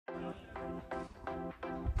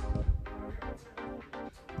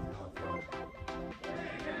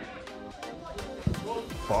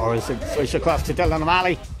Or is it switch across to Dylan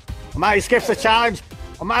O'Malley? O'Malley skips the challenge.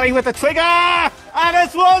 O'Malley with the trigger! And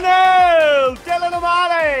it's 1-0! Dylan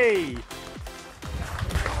O'Malley!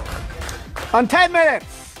 On 10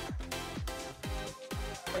 minutes!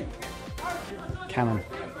 Cannon.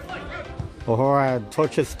 O'Hara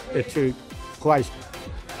touches it to White.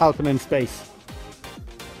 Halpin in space.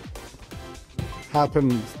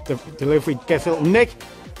 Halpin's delivery gets a little nick.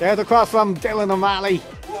 There's the cross from Dylan O'Malley.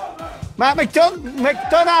 Mark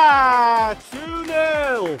McDonagh!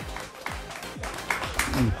 2-0!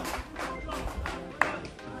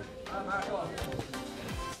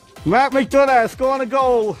 Mark McDonagh scoring a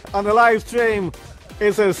goal on the live stream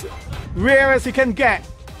is as rare as you can get.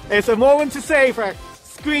 It's a moment to savour it.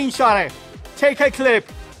 Screenshot it. Take a clip.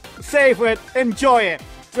 Savour it. Enjoy it.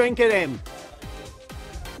 Drink it in.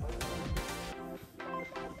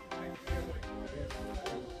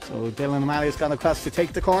 So Dylan O'Malley's gone across to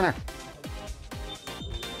take the corner.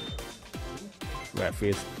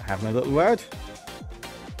 Referee's having a little word.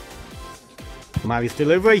 O'Malley's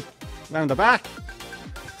delivery round the back.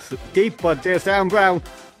 Deep, but there's Darren Browne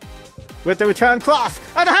with the return cross.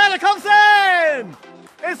 And the header comes in!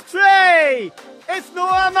 It's 3! It's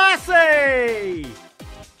Noah Massey!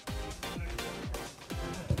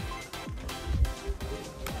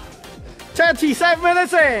 "37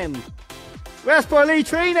 minutes in. Westport lead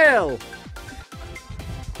 3-0.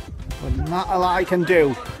 But not a lot I can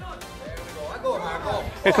do.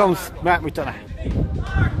 Here comes Mark McDonagh.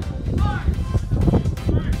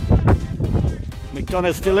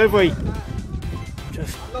 McDonagh's delivery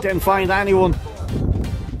just didn't find anyone.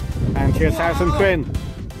 And here's Harrison Quinn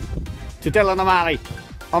to Dylan O'Malley.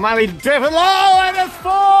 O'Malley driven low and it's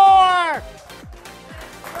 4!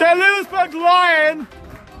 The Louisburg Lion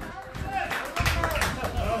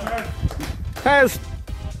has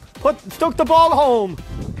stuck the ball home.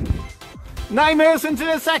 9 minutes into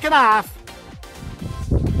the second half.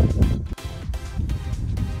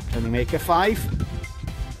 Can he make it 5?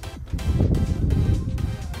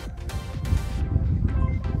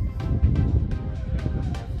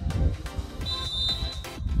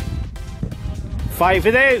 Five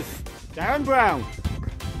it is. Darren Browne.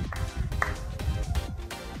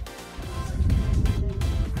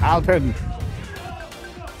 Halpin.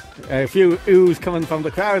 A few oohs coming from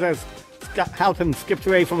the crowd as Halpin skipped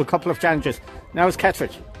away from a couple of challenges. Now it's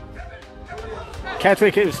Kitterick.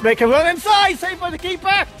 Kitterick is making a run inside, saved by the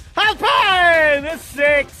keeper. Halpin! It's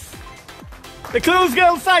 6. The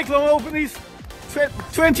Clousgill Cyclone open his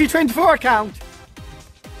 2024 count.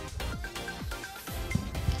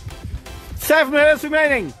 7 minutes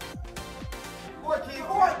remaining.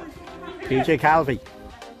 DJ Calvey,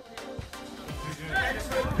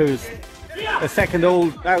 who's the second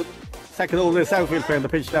oldest outfield player on the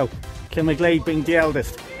pitch now. Kim McGlade being the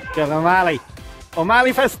eldest. Dylan O'Malley.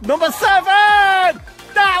 O'Malley for number 7!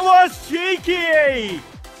 That was cheeky!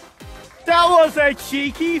 That was a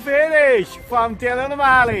cheeky finish from Dylan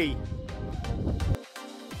O'Malley.